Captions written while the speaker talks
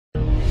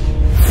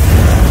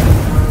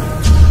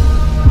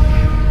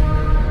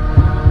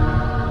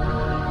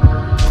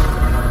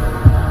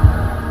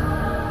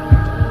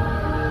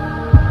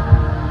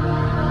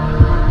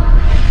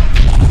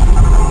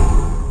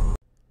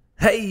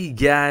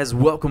Guys,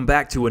 welcome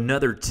back to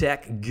another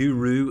Tech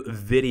Guru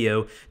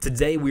video.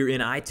 Today we're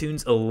in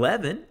iTunes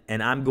 11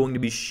 and I'm going to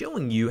be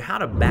showing you how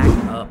to back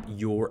up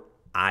your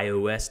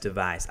iOS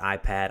device,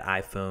 iPad,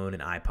 iPhone,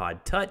 and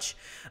iPod Touch.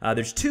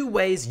 There's two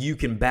ways you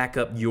can back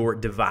up your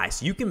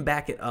device. You can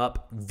back it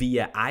up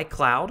via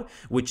iCloud,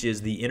 which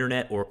is the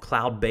internet or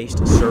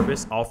cloud-based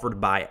service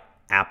offered by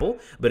Apple,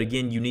 but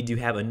again, you need to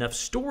have enough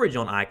storage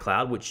on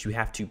iCloud, which you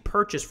have to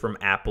purchase from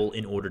Apple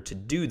in order to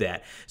do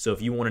that. So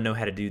if you want to know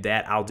how to do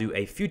that, I'll do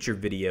a future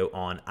video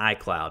on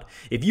iCloud.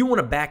 If you want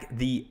to back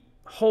the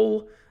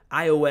whole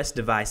iOS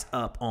device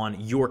up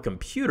on your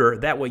computer,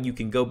 that way you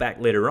can go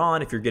back later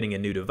on if you're getting a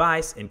new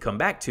device and come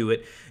back to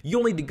it,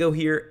 you'll need to go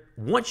here.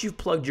 Once you've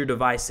plugged your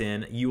device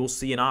in, you will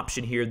see an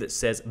option here that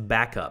says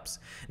backups.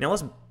 Now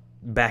let's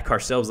back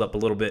ourselves up a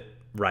little bit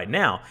right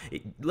now.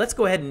 Let's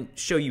go ahead and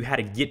show you how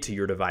to get to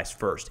your device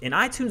first. In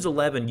iTunes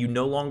 11, you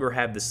no longer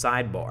have the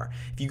sidebar.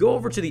 If you go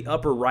over to the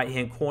upper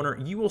right-hand corner,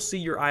 you will see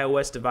your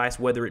iOS device,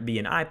 whether it be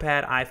an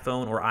iPad,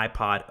 iPhone, or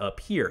iPod up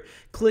here.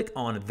 Click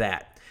on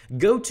that.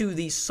 Go to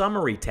the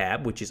Summary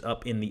tab, which is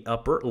up in the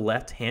upper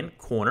left-hand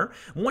corner.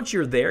 Once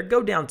you're there,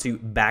 go down to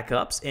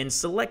Backups and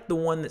select the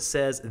one that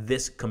says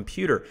This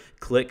Computer.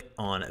 Click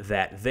on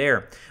that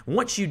there.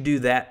 Once you do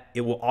that,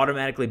 it will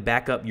automatically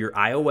back up your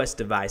iOS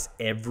device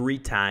every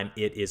time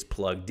it is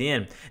plugged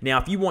in.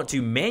 Now, if you want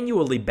to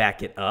manually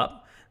back it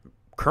up,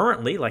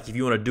 currently, like if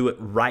you want to do it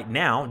right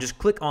now, just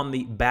click on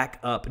the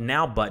Back Up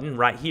Now button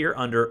right here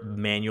under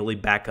Manually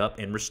Backup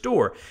and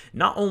Restore.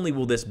 Not only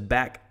will this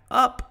back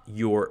up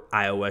your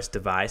iOS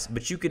device,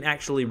 but you can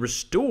actually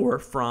restore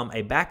from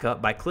a backup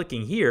by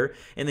clicking here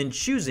and then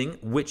choosing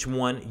which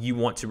one you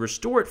want to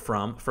restore it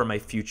from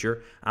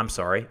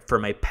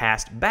a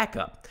past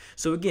backup.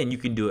 So again, you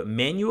can do it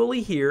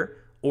manually here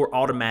or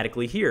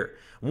automatically here.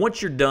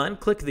 Once you're done,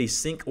 click the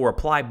Sync or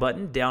Apply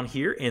button down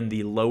here in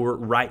the lower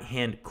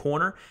right-hand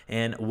corner,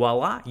 and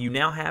voila, you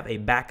now have a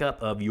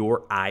backup of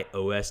your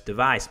iOS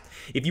device.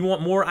 If you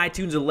want more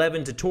iTunes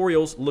 11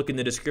 tutorials, look in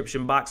the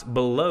description box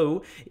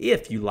below.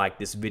 If you like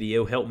this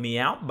video, help me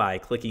out by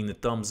clicking the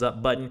thumbs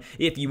up button.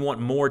 If you want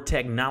more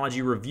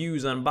technology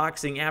reviews,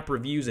 unboxing, app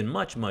reviews, and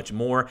much, much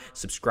more,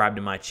 subscribe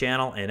to my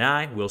channel, and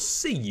I will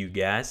see you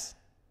guys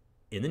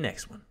in the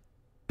next one.